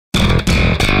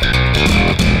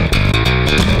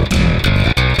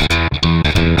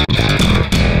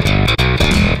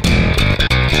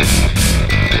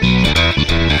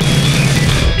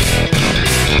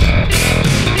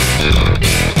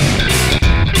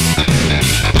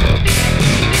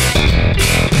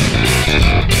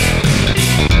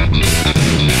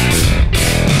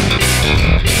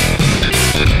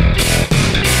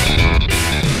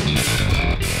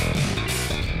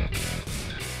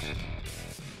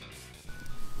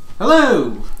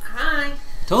Hello! Hi.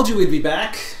 Told you we'd be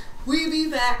back. We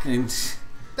be back. And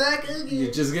Back again.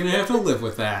 you're just gonna have to live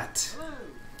with that.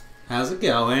 How's it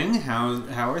going? How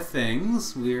are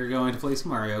things? We're going to play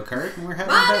some Mario Kart and we're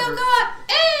having Mario Kart!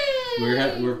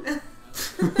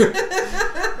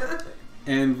 Hey!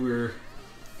 And we're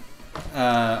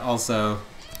also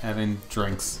having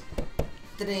drinks.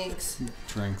 Drinks.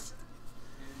 Drinks.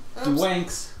 Oops.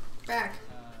 Dwanks. Back.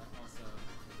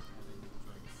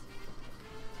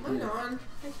 Am I on?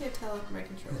 I can't tell if my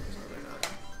controller's on or not.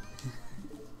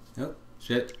 Oh,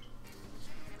 shit.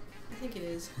 I think it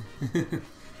is.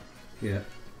 Yeah.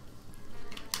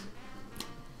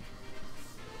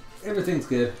 Everything's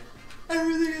good.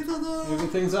 Everything is on the...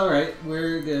 Everything's alright.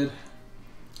 We're good.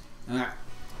 Alright.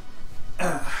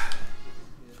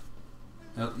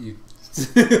 Oh, you... See?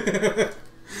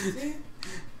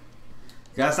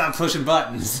 Gotta stop pushing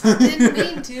buttons. Didn't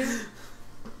mean to.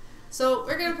 So,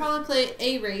 we're gonna probably play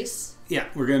a race. Yeah,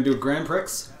 we're gonna do Grand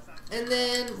Prix. And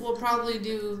then we'll probably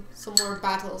do some more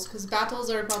battles, because battles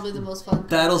are probably the most fun.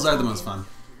 Battles are the most fun.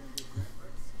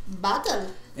 Battle.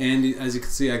 And as you can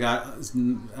see, I got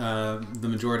the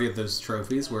majority of those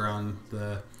trophies were on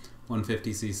the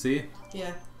 150cc.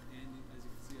 Yeah.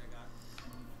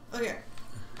 Okay.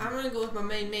 I'm gonna go with my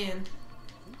main man.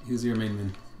 Who's your main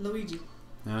man? Luigi.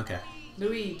 Okay.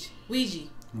 Luigi. Ouija.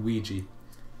 Ouija.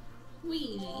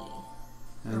 Ouija.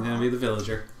 I'm gonna be the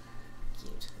villager.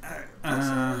 Cute.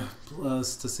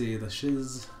 Plus to see the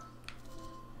shiz.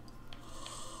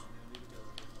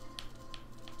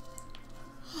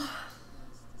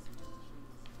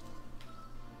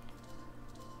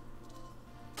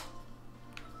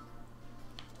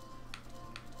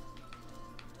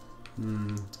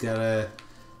 Gotta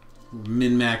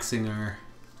min-maxing our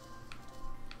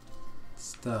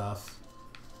stuff.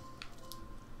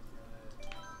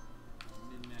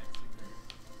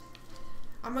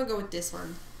 I'm gonna go with this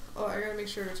one. Oh, I gotta make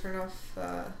sure to turn off.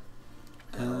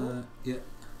 Yeah.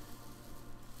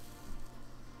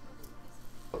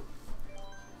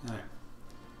 Alright.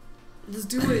 Let's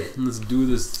do it. Let's do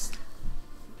this.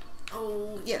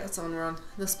 Oh, yeah, that's the one we're on.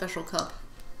 The special cup.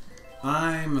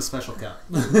 I'm a special cup.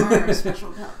 You are a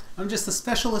special cup. I'm just a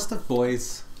specialist of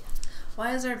boys.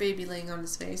 Why is our baby laying on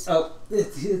his face? Oh,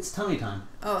 it's tummy time.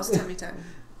 Oh, it's tummy time.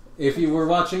 If you were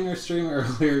watching our stream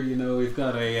earlier, you know we've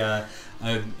got a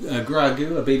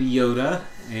Gragu, a baby Yoda,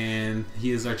 and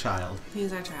he is our child.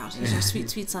 He's our child. He's our sweet,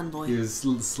 sweet son boy. He was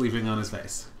sleeping on his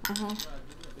face. Alright.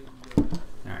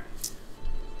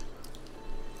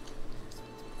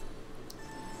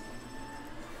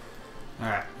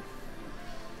 Alright.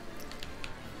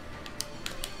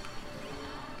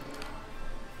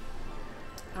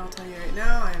 I'll tell you right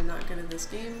now, I am not good at this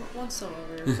game whatsoever.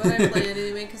 But I play it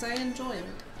anyway because I enjoy it.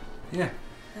 Yeah.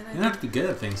 And You don't have to be good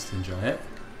at things to enjoy it.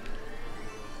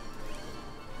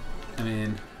 I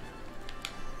mean,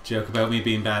 joke about me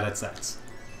being bad at sex.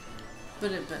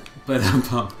 But But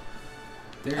bump.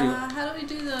 There you go. how do we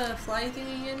do the fly thing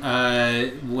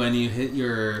again? When you hit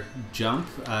your jump,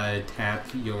 tap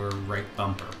your right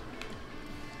bumper.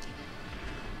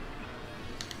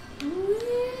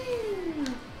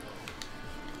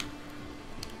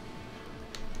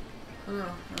 Oh no,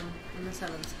 I'm in the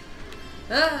 7th.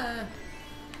 Ah!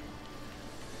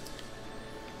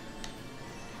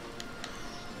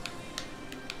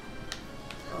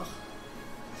 Oh.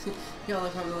 Y'all are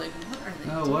probably like, what are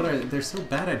they Oh, doing? what are they're so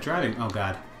bad at driving? Oh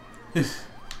god.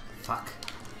 Fuck.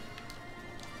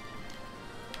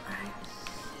 Alright.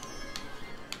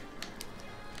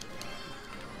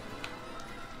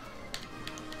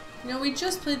 You know, we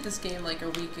just played this game like a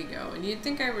week ago, and you'd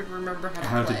think I would remember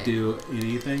how to play. To do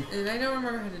anything? And I don't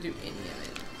remember how to do any of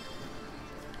it.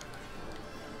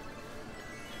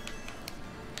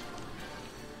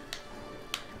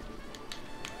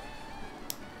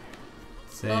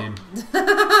 Same.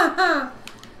 Oh.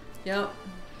 Yep.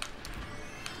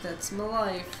 That's my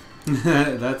life.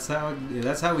 that's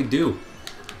how we do.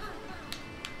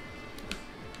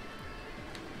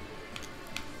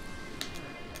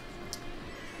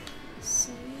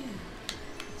 So yeah.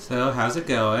 So how's it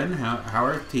going? How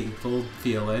are people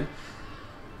feeling?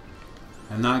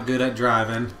 I'm not good at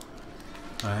driving.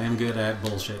 I am good at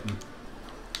bullshitting.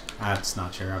 That's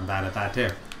not sure. I'm bad at that too.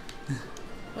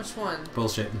 Which one?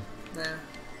 Bullshitting. Nah.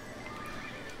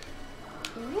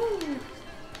 Ooh.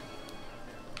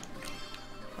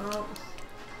 Oh.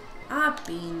 Ah,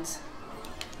 beans.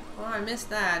 Oh, I missed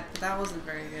that, but that wasn't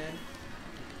very good.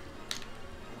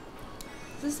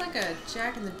 Is this like a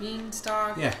Jack and the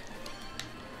Beanstalk? Yeah.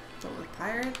 But with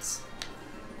pirates?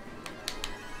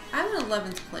 I'm in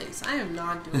 11th place. I am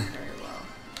not doing very well.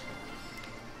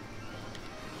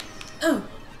 Oh!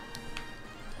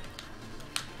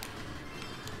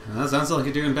 Well, sounds like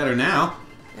you're doing better now.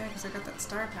 Yeah, because I got that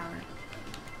star power.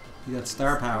 You got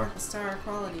star power. The star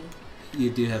quality. You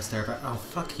do have star power. Oh,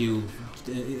 fuck you,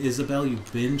 Isabel, you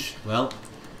binge. Well,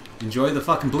 enjoy the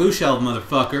fucking blue shell,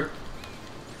 motherfucker.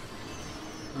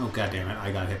 Oh, god damn it.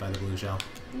 I got hit by the blue shell.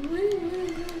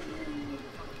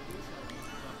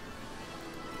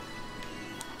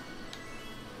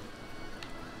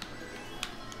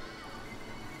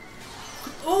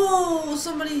 Oh,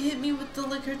 somebody hit me with the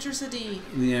electricity.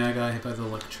 Yeah, I got hit by the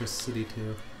electricity,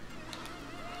 too.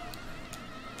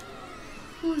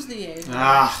 Who's the A?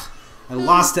 Ah, I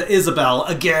lost to Isabel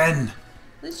again.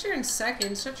 At least you're in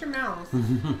second. Shut your mouth.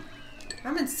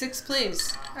 I'm in 6th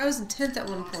place. I was in 10th at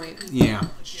one point. Yeah.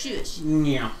 Shush.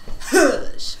 Yeah.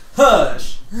 Hush.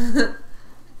 Hush.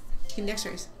 Okay, next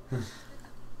race.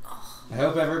 I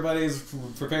hope everybody's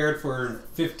prepared for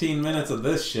 15 minutes of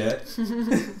this shit.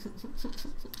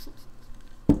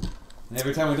 And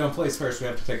every time we don't place first, we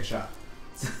have to take a shot.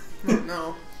 Oh,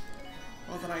 no.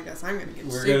 Well, then I guess I'm gonna get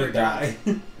We're super gonna die.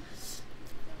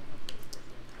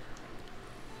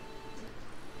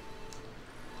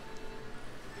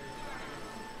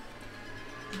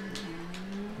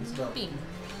 Isabel, Beam.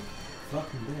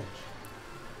 fucking bitch.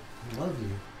 I love you.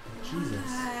 Jesus.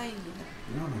 Hi.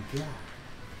 Oh my god.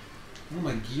 Oh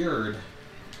my geared.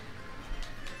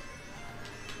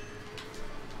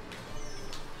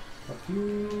 Fuck you,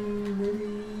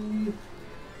 maybe.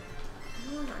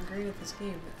 I'm not great at this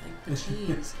game, but like,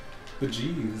 bejeez.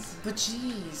 Bejeez.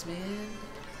 Bejeez, man.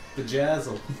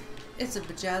 Bejazzle. It's a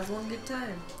bejazzling good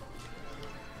time.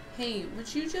 Hey,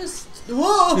 would you just...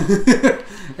 Whoa!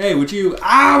 Hey, would you...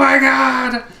 Oh my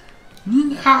god!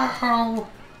 No!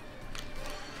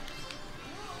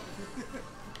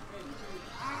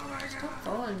 Stop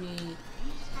following me.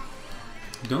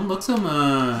 Don't look so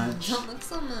much. Don't look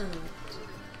so much.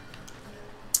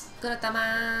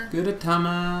 Guratama. Good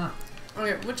Atama.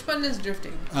 Okay, which button is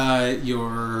drifting?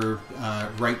 Your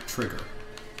right trigger.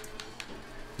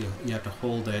 You have to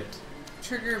hold it.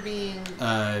 Trigger being...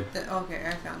 okay,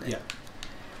 I found it. Yeah.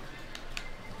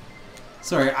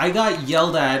 Sorry, I got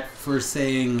yelled at for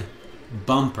saying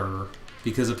bumper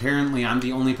because apparently I'm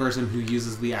the only person who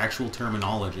uses the actual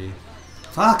terminology.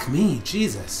 Fuck me,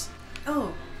 Jesus.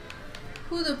 Oh.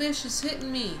 Who the bitch is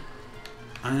hitting me?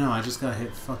 I know, I just got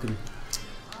hit fucking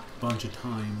bunch of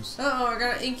times. Uh-oh, I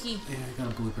got an inky. Yeah, I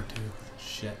got a blooper too.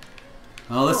 Shit.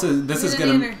 Well, this is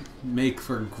gonna make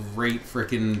for great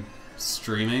freaking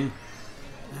streaming.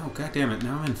 Oh, god damn it!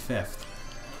 Now I'm in 5th.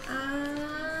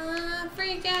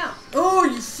 Freak out! Oh,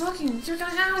 you fucking! You're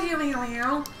gonna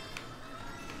how?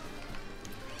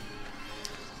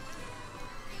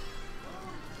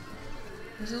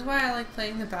 This is why I like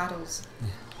playing the battles. Yeah.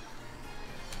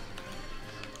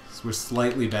 So we're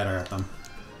slightly better at them.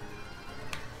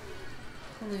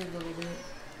 Only a little bit.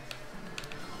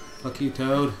 Fuck you,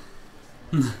 Toad.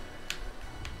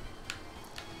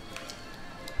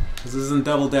 This isn't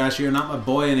Double Dash. You're not my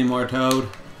boy anymore, Toad.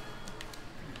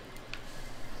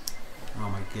 Oh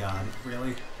my god,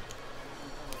 really?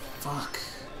 Fuck.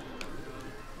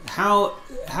 How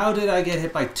did I get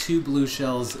hit by 2 blue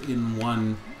shells in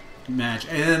one match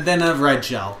and then a red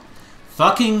shell?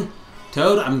 Fucking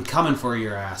Toad, I'm coming for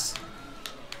your ass.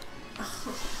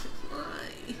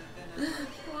 Why?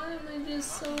 Why am I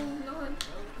just so not...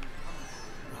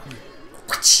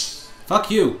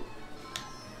 Fuck you.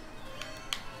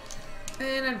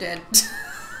 And I'm dead.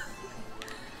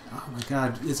 Oh my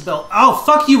god, Isabel. Oh,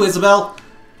 fuck you, Isabel!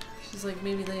 She's like,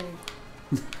 maybe later.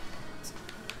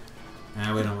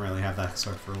 Nah, we don't really have that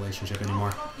sort of relationship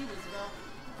anymore.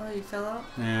 Oh, you fell out?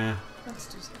 Yeah. That's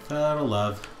too sad. Fell out of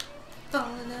love.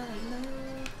 Falling out of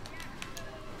love.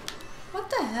 What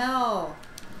the hell?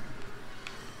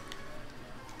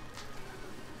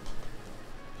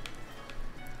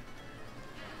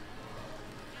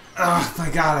 Oh my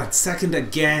god, it's second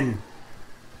again.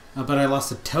 Oh, but I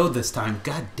lost a Toad this time.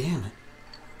 God damn it.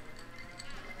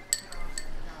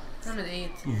 I'm in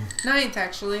 8th. 9th,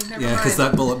 actually. Never mind. Yeah, because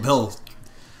that bullet bill.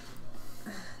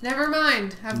 Never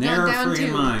mind. I've Never gone down free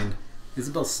 2. mind.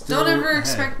 Isabel's still Don't ever ahead.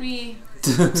 expect me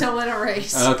to win a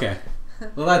race. Okay.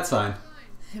 Well, that's fine.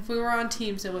 If we were on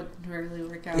teams, it would really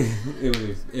work out.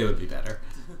 it would be better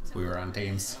if we were on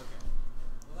teams.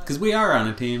 Because we are on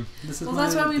a team. This is Well, my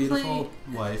that's why we beautiful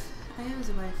play... wife. I am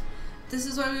his wife. This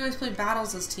is why we always play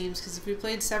battles as teams, because if we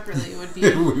played separately, it would be...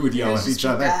 We would yell at each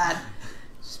other. Bad.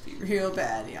 Just be real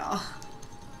bad, y'all.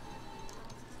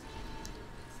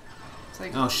 It's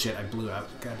like... Oh shit, I blew out.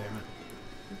 God damn it.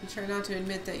 You try not to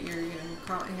admit that you're,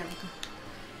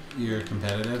 You're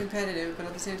competitive? competitive, but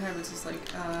at the same time, it's just like,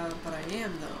 but I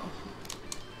am, though.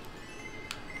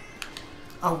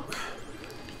 Oh.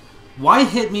 Why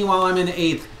hit me while I'm in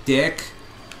 8th, dick?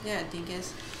 Yeah,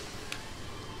 dinkus.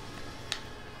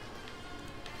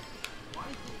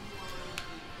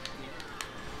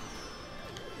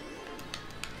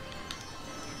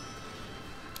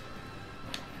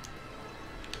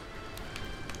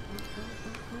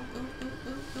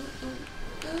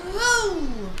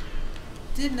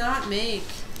 Did not make.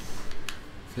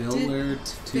 Failed to make.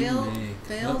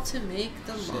 Failed to make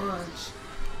the launch.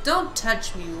 Don't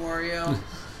touch me, Wario.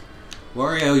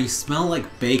 Wario, you smell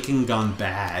like bacon gone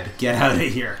bad. Get out of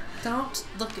here. Don't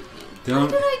look at me. Don't.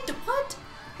 What did I do? What?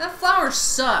 That flower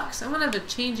sucks. I'm gonna have to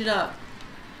change it up.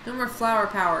 No more flower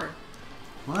power.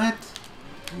 What?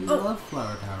 You love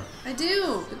flower power. I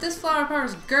do, but this flower power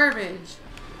is garbage.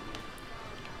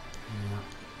 Yeah.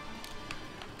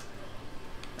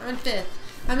 I'm in 5th.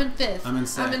 I'm in 5th. I'm in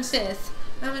 6th. I'm in 5th.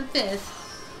 I'm in 5th.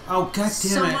 Oh, god damn it.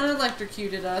 Someone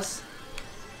electrocuted us.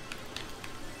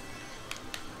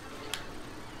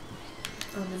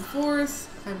 I'm in 4th.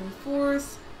 I'm in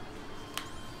 4th.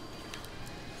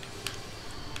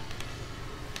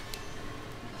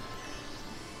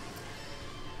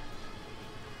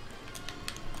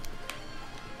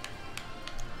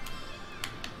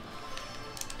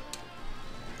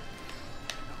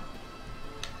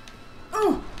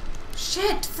 Oh!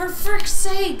 Shit! For frick's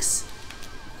sakes!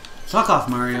 Fuck off,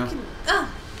 Mario.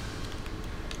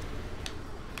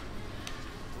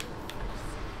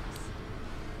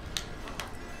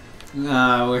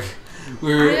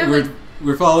 Frickin',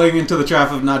 We're falling into the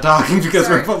trap of not talking because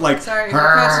sorry, we're like. Sorry,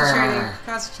 concentrating.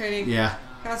 Concentrating. Yeah.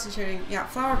 Concentrating. Yeah,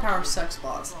 flower power sucks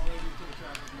balls.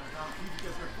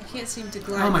 I can't seem to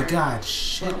glide. Oh my very god,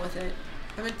 shit. well with it.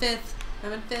 I'm in 5th.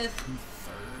 I'm in 5th. I'm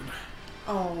 3rd.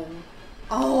 Oh.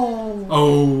 Oh.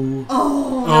 Oh.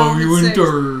 Oh. Oh, you in 6th.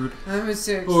 3rd. I'm in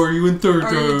 6th. Oh, are you in 3rd?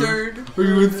 Are you 3rd? Are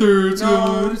you in 3rd?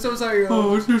 No, I'm so sorry.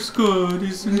 Oh, it's your Scud.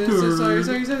 He's in 3rd. So sorry,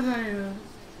 sorry, sorry, sorry.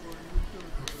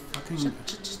 Fucking. I'm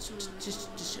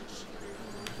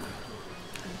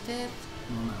 5th.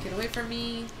 Oh, no. Get away from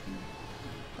me.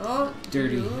 Oh.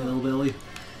 Dirty you. hillbilly.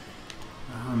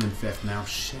 Oh, I'm in 5th now.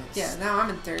 Shit. Yeah, now I'm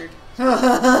in 3rd.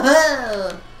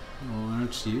 Well,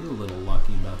 aren't you a little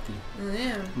lucky ducky? I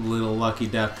am. Little lucky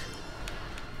duck.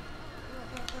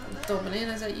 Throw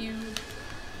bananas at you.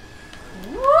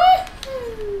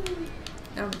 Woo-hoo!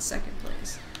 Now I'm in 2nd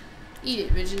place. Eat it,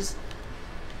 bitches.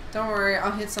 Don't worry,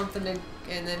 I'll hit something and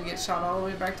then get shot all the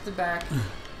way back to the back.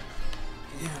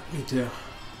 Yeah, me too.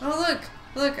 Oh, look!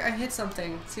 Look, I hit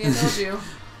something. See, I told you.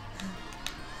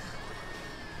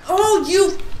 Oh,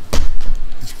 you...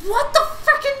 What the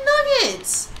frickin'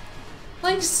 nuggets?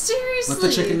 Like, seriously? What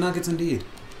the chicken nuggets indeed?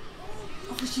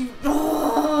 Oh, you...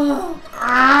 Oh.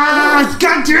 Ah!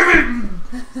 God damn it!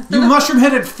 You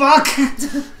mushroom-headed fuck!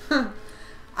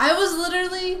 I was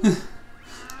literally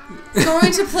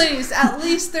going to place at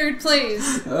least 3rd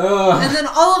place. And then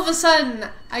all of a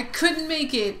sudden, I couldn't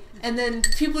make it. And then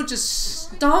people just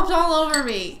stomped all over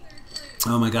me.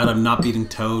 Oh my god, I'm not beating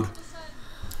Toad.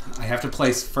 I have to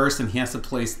place 1st and he has to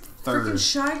place 3rd.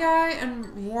 Freaking Shy Guy and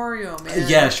Wario, man.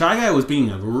 Yeah, Shy Guy was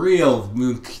being a real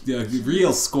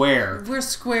square. We're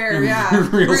square, yeah.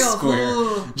 real square.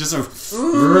 Ooh. Just a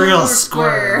Ooh, real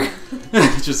square.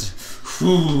 Just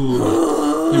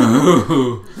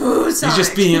ooh. He's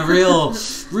just being a real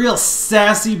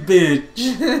sassy bitch.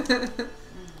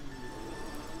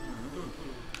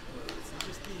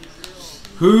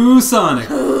 Who Sonic?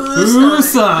 Who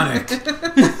Sonic? It's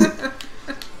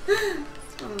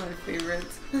one of my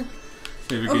favorites.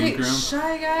 Favorite Okay, game, Graham?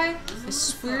 Shy Guy, I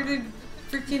swear to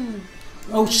freaking...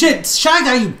 Oh shit, Shy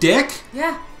Guy, you dick!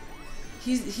 Yeah.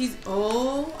 He's...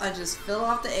 Oh, I just fell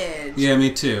off the edge. Yeah,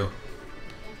 me too.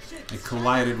 I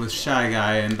collided with Shy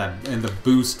Guy and the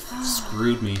boost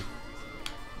screwed me.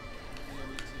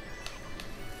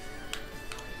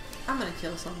 I'm gonna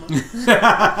kill someone.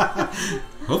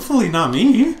 Hopefully not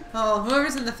me. Oh,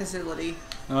 whoever's in the facility.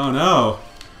 Oh no.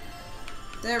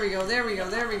 There we go, there we go,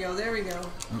 there we go, there we go.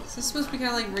 Is this supposed to be kind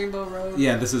of like Rainbow Road?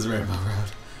 Yeah, this is Rainbow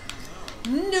Road.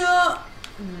 No!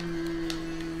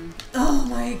 Oh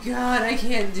my god, I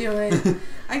can't do it.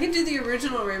 I can do the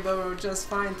original Rainbow Road just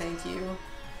fine, thank you.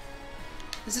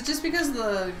 Is it just because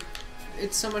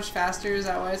it's so much faster? Is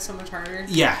that why it's so much harder?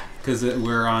 Yeah, because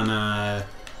we're on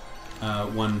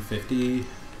 150.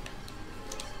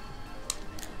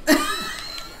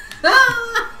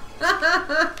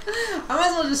 I might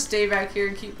as well just stay back here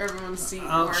and keep everyone's seat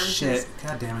warm. Oh shit!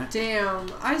 God damn it! Damn,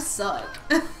 I suck.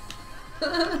 Yeah,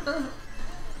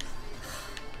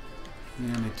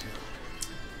 me too.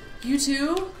 You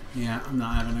too? Yeah, I'm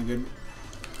not having a good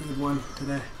one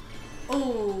today.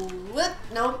 Oh, what?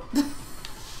 Nope.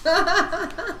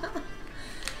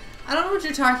 I don't know what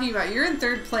you're talking about. You're in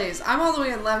 3rd place. I'm all the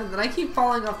way in 11th, and I keep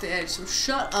falling off the edge, so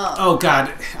shut up. Oh,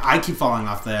 God. I keep falling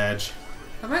off the edge.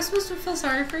 Am I supposed to feel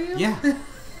sorry for you? Yeah.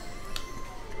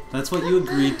 That's what you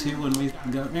agreed to when we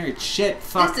got married. Shit,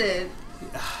 fuck. Is it?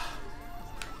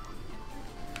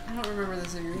 I don't remember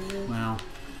this agreement. Well,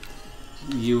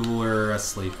 you were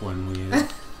asleep when we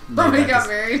when we got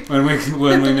married. When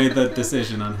we made that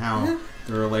decision on how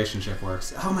the relationship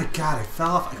works. Oh my God, I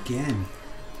fell off again.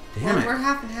 Damn it. We're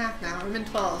half and half now. I'm in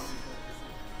 12th.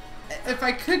 If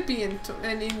I could be in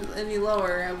any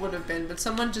lower, I would have been, but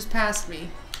someone just passed me.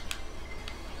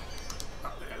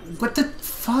 What the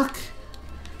fuck?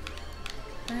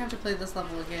 I have to play this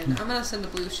level again. I'm gonna send a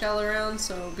blue shell around,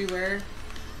 so beware.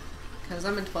 Because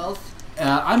I'm in 12th.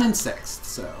 I'm in 6th,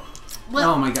 so.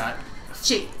 Well, oh my God.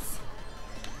 Jeez.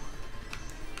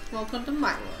 Welcome to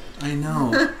my world. I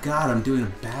know. God, I'm doing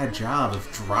a bad job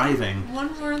of driving.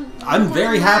 I'm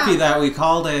very happy that we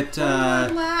called it.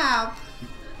 One more lap.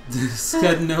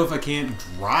 Scud Nova can't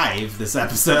drive this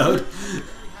episode.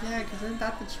 Yeah, because isn't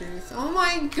that the truth? Oh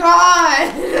my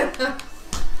God!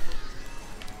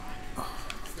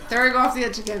 There I go off the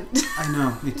edge again. I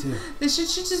know, me too. They should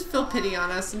just feel pity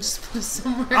on us and just put us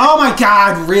somewhere. Oh my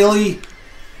God, really?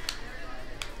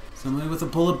 Somebody with a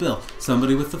bullet bill.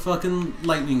 Somebody with the fucking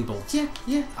lightning bolt. Yeah.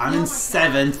 I'm in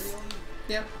 7th.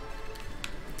 Yep.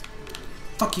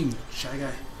 Fuck you, Shy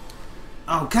Guy.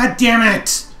 Oh, God damn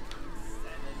it!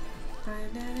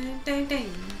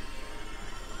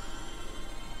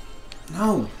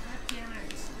 No.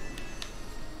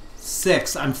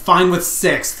 6. I'm fine with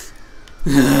 6th.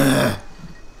 God,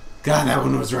 that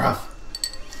one was rough.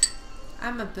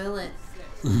 I'm a billet.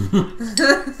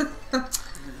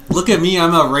 Look at me,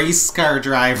 I'm a race car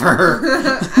driver.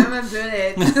 I'm a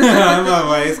billet. I'm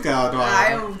a race car driver.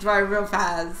 I drive real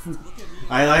fast.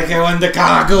 I like it when the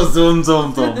car goes zoom,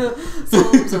 zoom, zoom.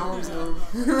 Zoom, zoom,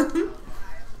 zoom.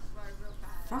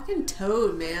 Fucking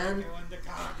Toad, man.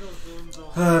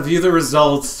 View the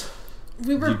results.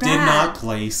 We were bad. You did not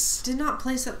place. Did not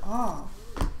place at all.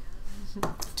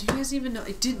 Do you guys even know?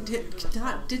 It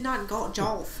did not go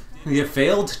Jolf. You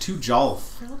failed to Jolf.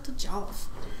 Failed to Jolf.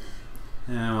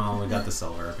 Yeah, well, we got the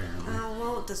silver apparently.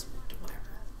 Well, this whatever.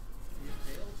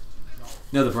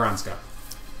 No, the bronze cup.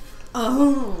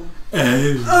 Oh.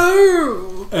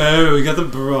 Oh. Oh, we got the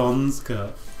bronze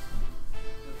cup.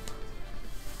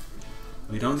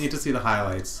 We don't need to see the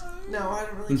highlights. No, I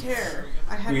don't really care.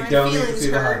 I had we my don't feelings need to see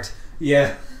hurt. The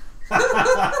yeah.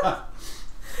 I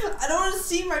don't want to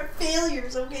see my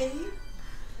failures, okay?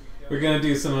 We're gonna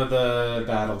do some of the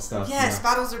battle stuff. Yes, now.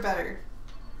 battles are better.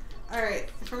 Alright,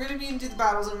 if we're gonna do the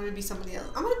battles, I'm gonna be somebody else.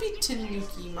 I'm gonna be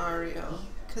Tanuki Mario.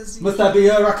 Must that be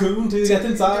a raccoon to get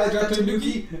inside your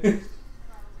Tanuki?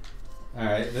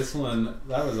 Alright, this one,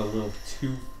 that was a little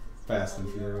too fast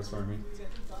and furious for me.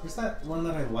 Where's that one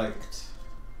that I liked?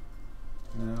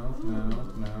 No.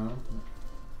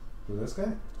 Who, this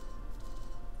guy?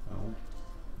 No.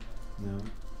 No.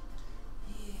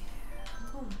 Yeah,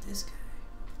 I'm going with this guy.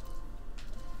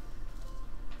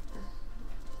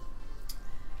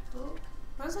 Oh,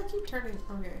 why does that keep turning?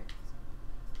 Okay.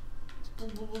 Boom,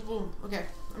 boom, boom, boom. Okay,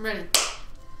 I'm ready.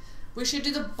 We should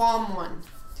do the bomb one.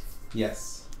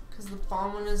 Yes. Because the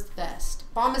bomb one is best.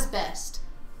 Bomb is best.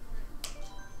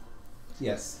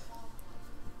 Yes.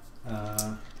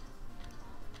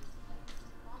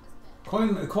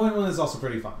 Coin one is also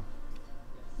pretty fun.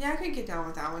 Yeah, I could get down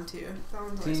with that one too. That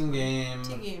one's Team fun. game.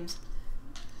 Team games.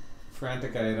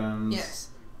 Frantic items. Yes.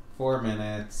 4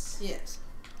 minutes. Yes.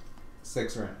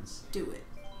 6 rounds. Do it.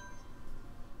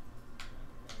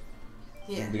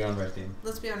 Yeah. Be on red team.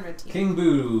 Let's be on red team. King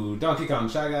Boo, Donkey Kong,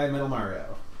 Shy Guy, Metal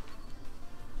Mario.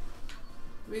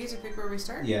 Do we get to pick where we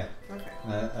start? Yeah. Okay.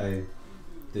 I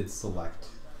did select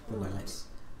the ones.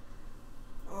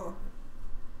 Oh.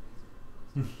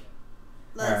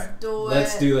 Let's right. do it.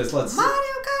 Let's do this. Let's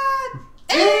Mario Kart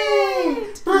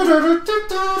 8!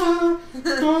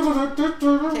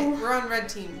 Okay, we're on red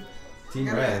team. Team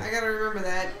red. I gotta remember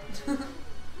that.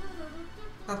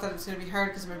 Not that it's gonna be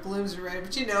hard because my balloons are red,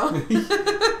 but you know.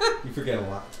 You forget a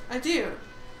lot. I do.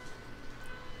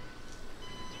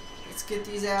 Let's get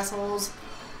these assholes.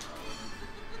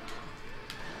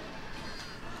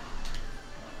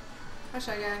 Hi,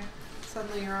 Shy Guy.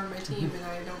 Suddenly you're on my team and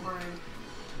I don't mind.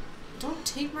 Don't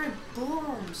take my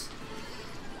bombs.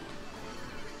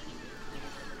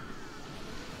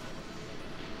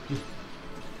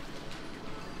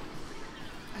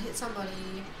 I hit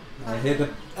somebody.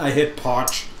 I hit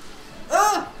Potch.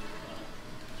 Ah!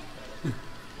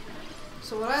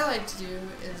 So what I like to do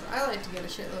is I like to get a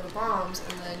shitload of bombs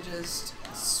and then just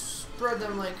spread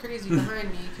them like crazy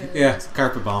behind me. Cause Yeah,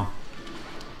 carpet bomb.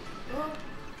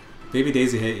 Baby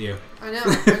Daisy hit you. I know.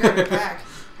 I got it back.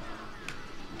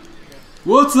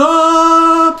 What's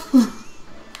up?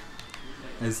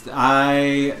 As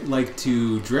I like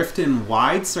to drift in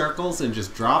wide circles and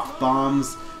just drop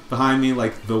bombs behind me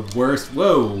like the worst.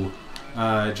 Whoa,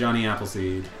 Johnny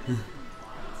Appleseed.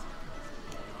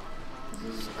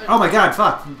 Oh my God!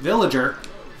 Fuck, villager.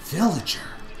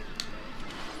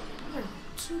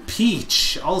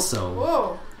 Peach also.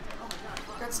 Whoa.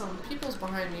 Got some peoples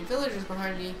behind me. Villagers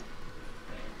behind me.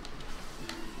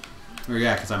 Oh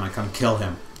yeah, because I might come kill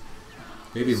him.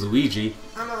 Baby Luigi.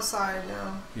 I'm outside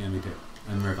now. Yeah, me too.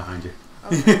 I'm right behind you.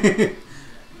 Okay. I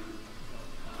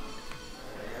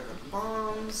got the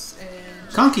bombs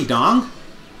and... Conky Dong.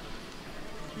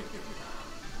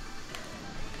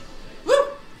 Woo!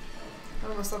 I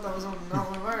almost thought that was not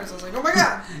one of ours. I was like, oh my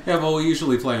God! Yeah, well, we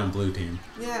usually play on blue team.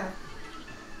 Yeah.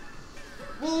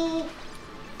 Woo!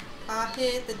 I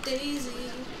hit the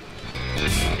daisy.